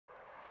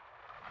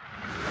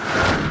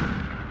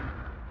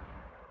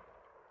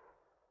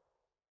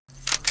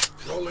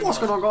What's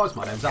going on, guys?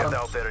 My name's Adam.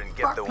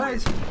 Back playing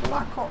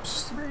Black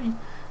Ops 3.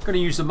 Gonna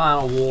use the Man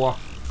of War,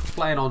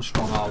 playing on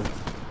Stronghold.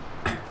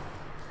 I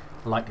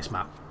like this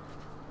map.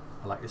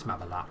 I like this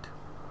map a lot.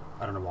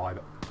 I don't know why,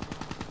 but...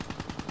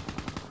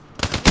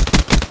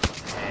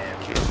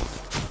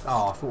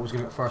 Oh, I thought I was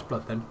gonna get first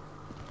blood then.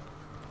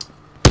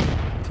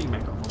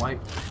 Teammate on my way.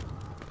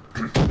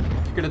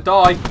 You're gonna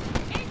die.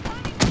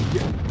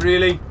 Yeah,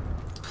 really?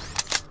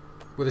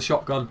 With a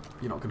shotgun,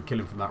 you're not gonna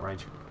kill him from that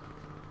range.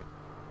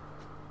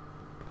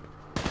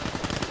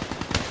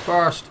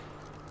 First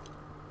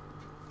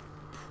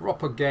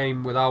proper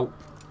game without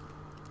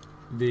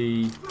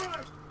the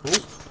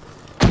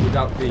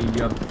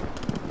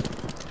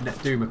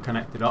netduma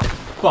connected up,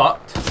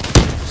 but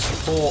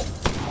support.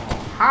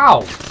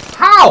 Oh,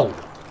 how?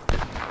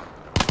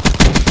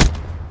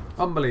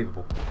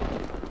 Unbelievable!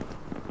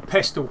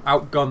 Pistol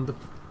outgunned the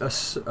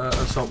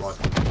assault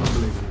rifle.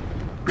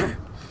 Unbelievable.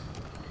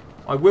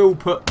 I will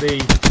put the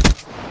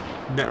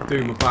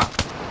netduma back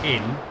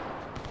in.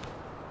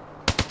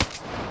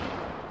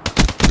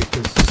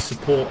 Because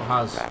support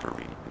has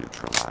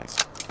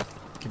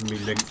given me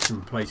links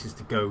and places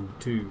to go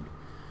to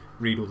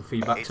read all the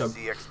feedback. So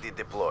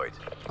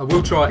I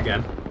will try it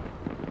again,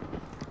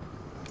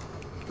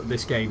 but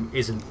this game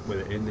isn't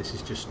with it in. This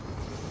is just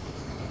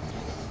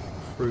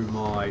through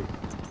my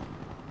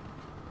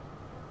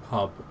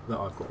hub that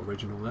I've got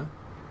original there.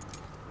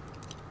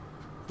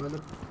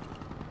 I'm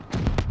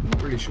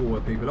not really sure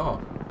where people are.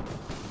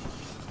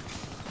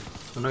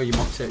 I know you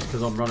might say it's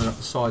because I'm running up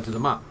the sides of the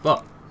map,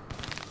 but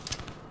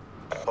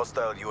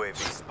hostile UAV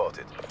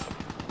spotted.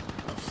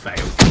 I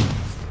failed.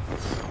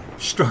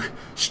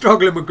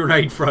 Struggling with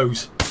grenade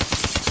throws.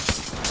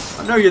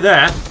 I know you're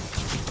there.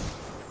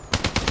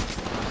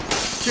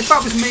 If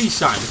that was me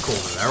sat in the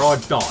corner there,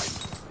 I'd die.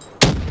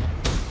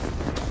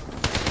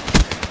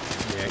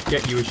 Yeah,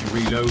 get you as you're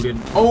reloading.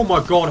 Oh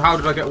my god, how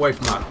did I get away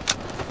from that?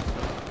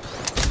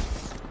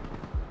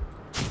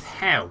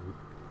 Hell.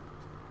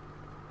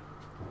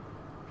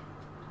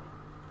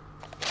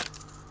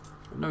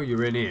 I know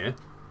you're in here.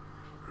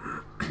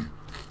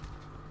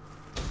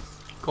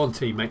 Go on,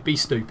 teammate, be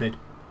stupid.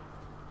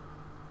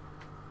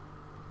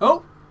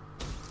 Oh!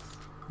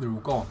 They're all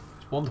gone.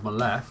 There's one to my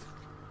left.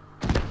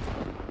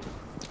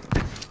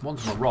 One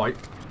to my right.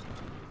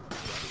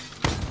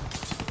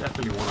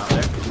 Definitely one out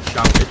there because it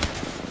shouted.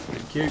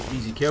 Thank you.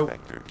 Easy kill.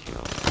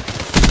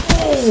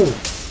 Oh!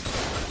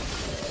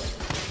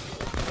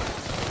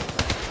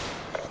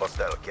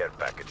 Hostile care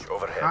package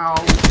overhead. How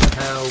the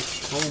hell?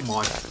 Oh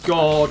my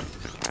god.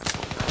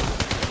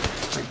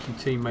 Thank you,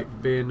 teammate,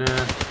 for being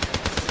there.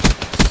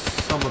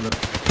 Some of the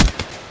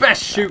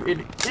best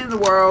shooting in the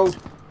world.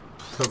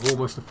 Took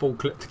almost a full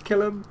clip to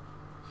kill him.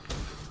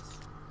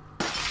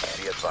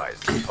 Be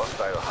advised,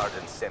 hostile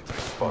hardened sentry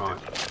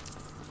spotted. Right.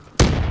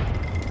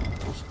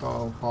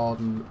 Hostile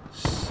hardened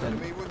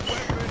sentry. Well,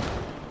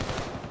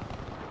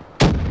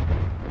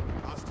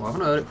 I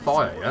haven't heard it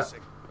fire yet.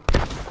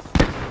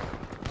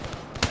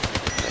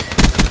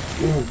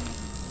 Ooh.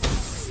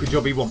 Good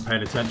job he wasn't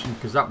paying attention,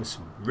 because that was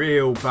some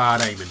real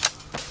bad aiming.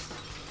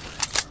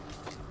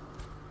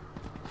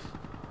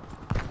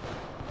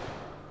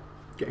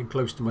 Getting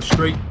close to my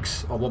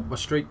streaks. I want my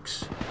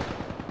streaks.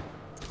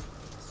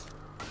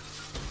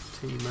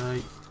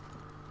 Teammate.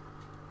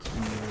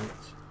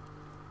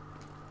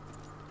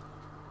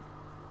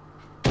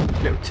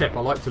 Little tip, I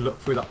like to look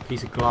through that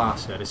piece of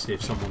glass here to see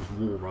if someone's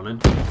wall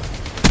running.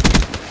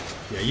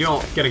 Yeah, you're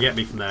not going to get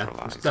me from there.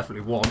 There's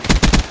definitely one.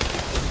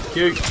 Thank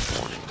you.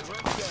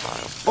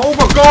 Oh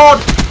my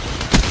god!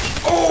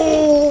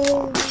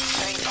 Oh!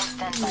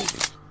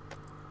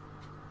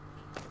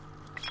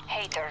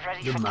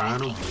 The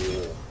Man of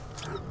War.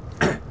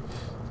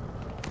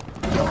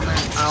 Coming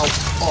out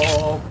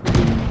of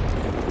the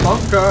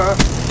bunker.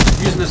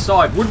 Using a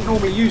scythe. Wouldn't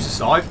normally use a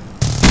scythe.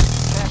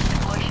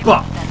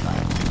 But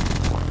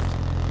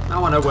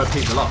now I know where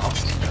people are. I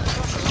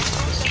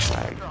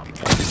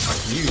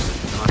can use it.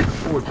 And I can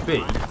afford to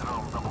be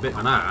a bit of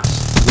an ass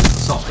with the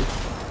scythe.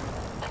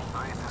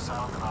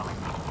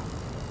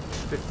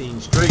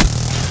 15 street.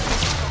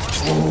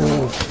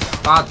 Oh,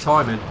 bad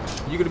timing.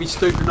 Are you going to be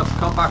stupid enough to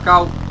come back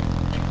out?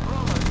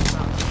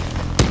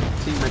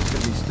 Teammate's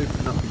going to be stupid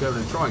enough to go in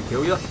and try and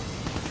kill you.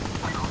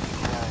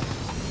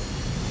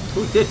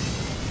 Oh, he did.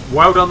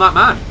 Well done, that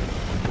man.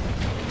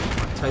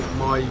 I take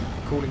my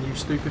calling you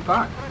stupid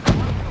back.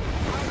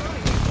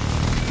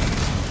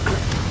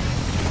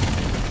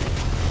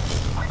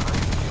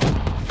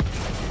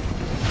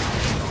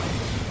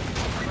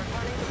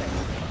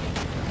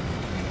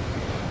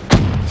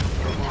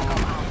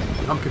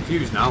 I'm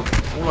confused now.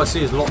 All I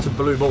see is lots of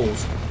blue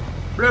balls.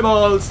 Blue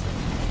balls!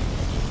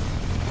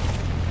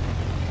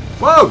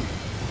 Whoa!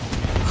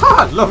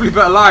 Ha! Lovely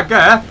bit of lag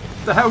there.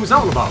 What the hell was that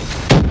all about?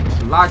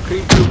 Lag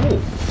creep through the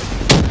wall.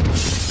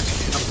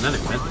 That wasn't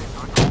anything.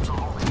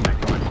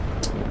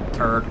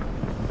 Turd.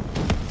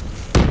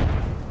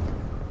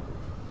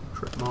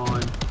 Trip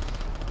mine.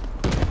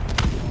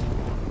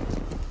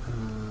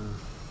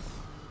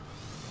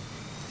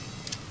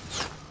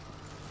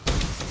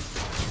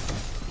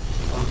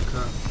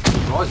 Bunker.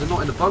 Rising.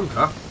 not in the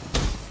bunker.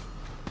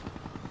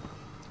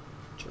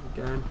 Check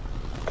again.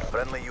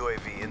 Friendly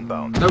UAV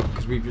inbound. Nope,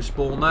 because we've just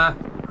spawned there.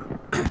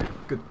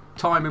 Good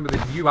timing with the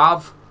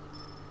UAV.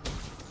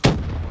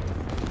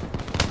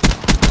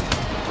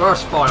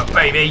 Burst fire,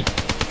 baby!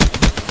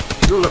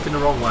 You're looking the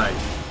wrong way.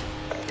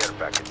 Care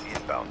package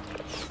inbound.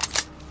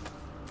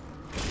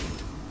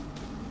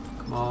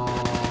 Come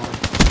on.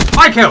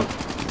 My kill!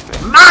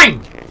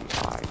 Mine!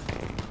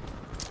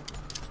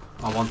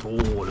 I want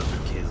all of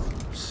the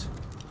kills.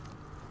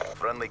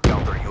 Friendly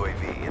counter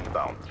UAV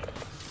inbound.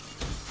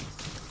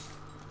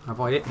 Have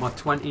I hit my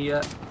 20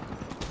 yet?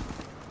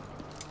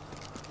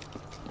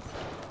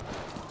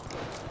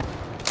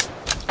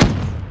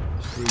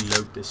 Let's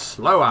reload this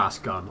slow ass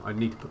gun. I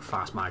need to put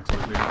fast mags on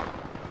it really.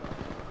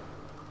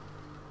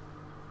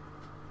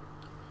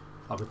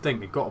 I would think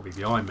they've got to be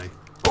behind me.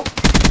 Oh!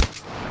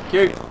 Thank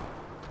you.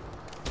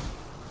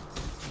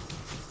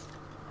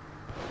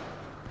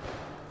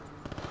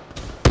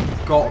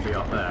 Got to be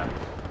up there.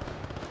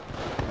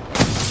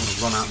 I'm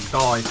gonna run out and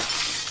die.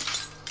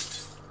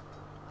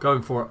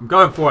 Going for it. I'm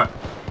going for it.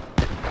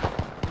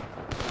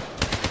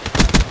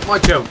 My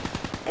kill.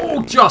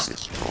 Oh, just.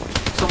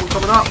 Someone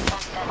coming up.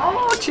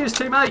 Oh, cheers,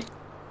 teammate.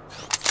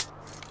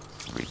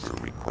 Reaper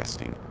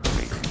requesting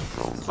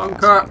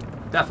Bunker.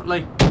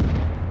 Definitely.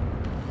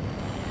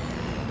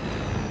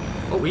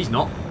 Oh, he's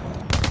not.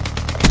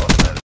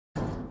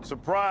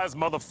 Surprise,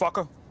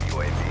 motherfucker.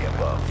 UAV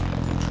above.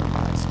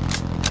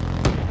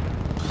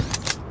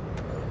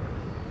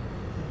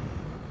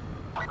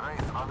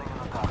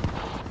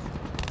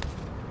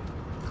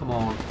 Come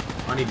on.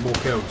 I need more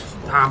kills.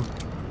 Damn.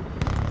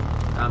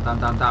 Damn, damn,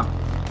 damn, damn.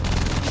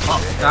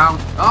 Up, down.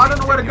 Oh, I don't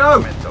know where to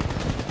go.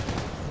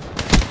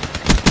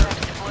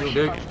 You'll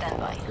do.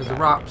 There's the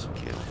wraps.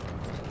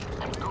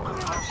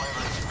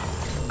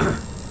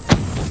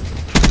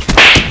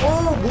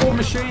 Oh, war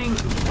machine.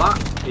 That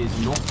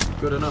is not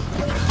good enough.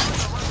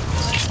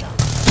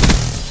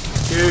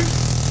 Thank you.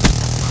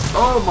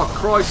 Oh my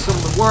Christ, some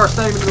of the worst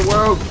aiming in the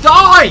world.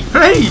 Die!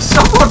 Please!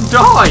 Someone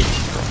die!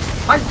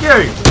 Thank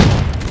you!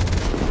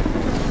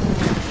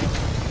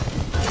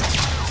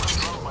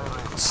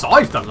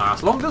 Scythe doesn't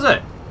last long, does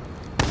it?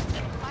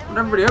 When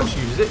everybody else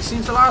uses it, it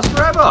seems to last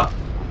forever.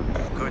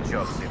 Good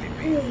job,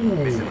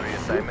 CVP. Mission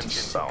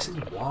reassignment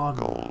inbound. 1.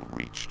 Goal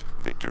reached.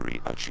 Victory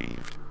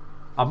achieved.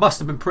 I must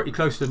have been pretty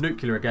close to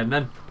nuclear again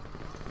then.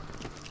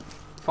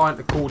 If I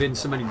hadn't called in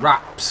so many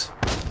raps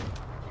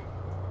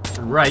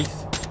and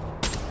Wraith,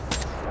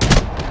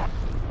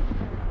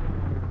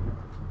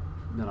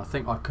 then I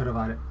think I could have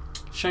had it.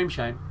 Shame,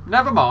 shame.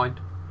 Never mind.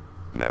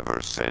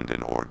 Never send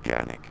an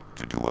organic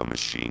to do a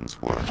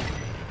machine's work.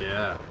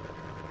 Yeah.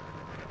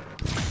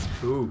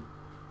 Ooh.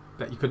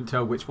 Bet you couldn't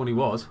tell which one he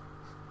was.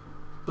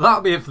 But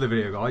that'll be it for the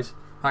video, guys.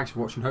 Thanks for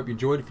watching. Hope you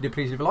enjoyed. If you did,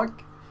 please leave a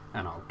like.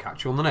 And I'll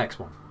catch you on the next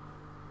one.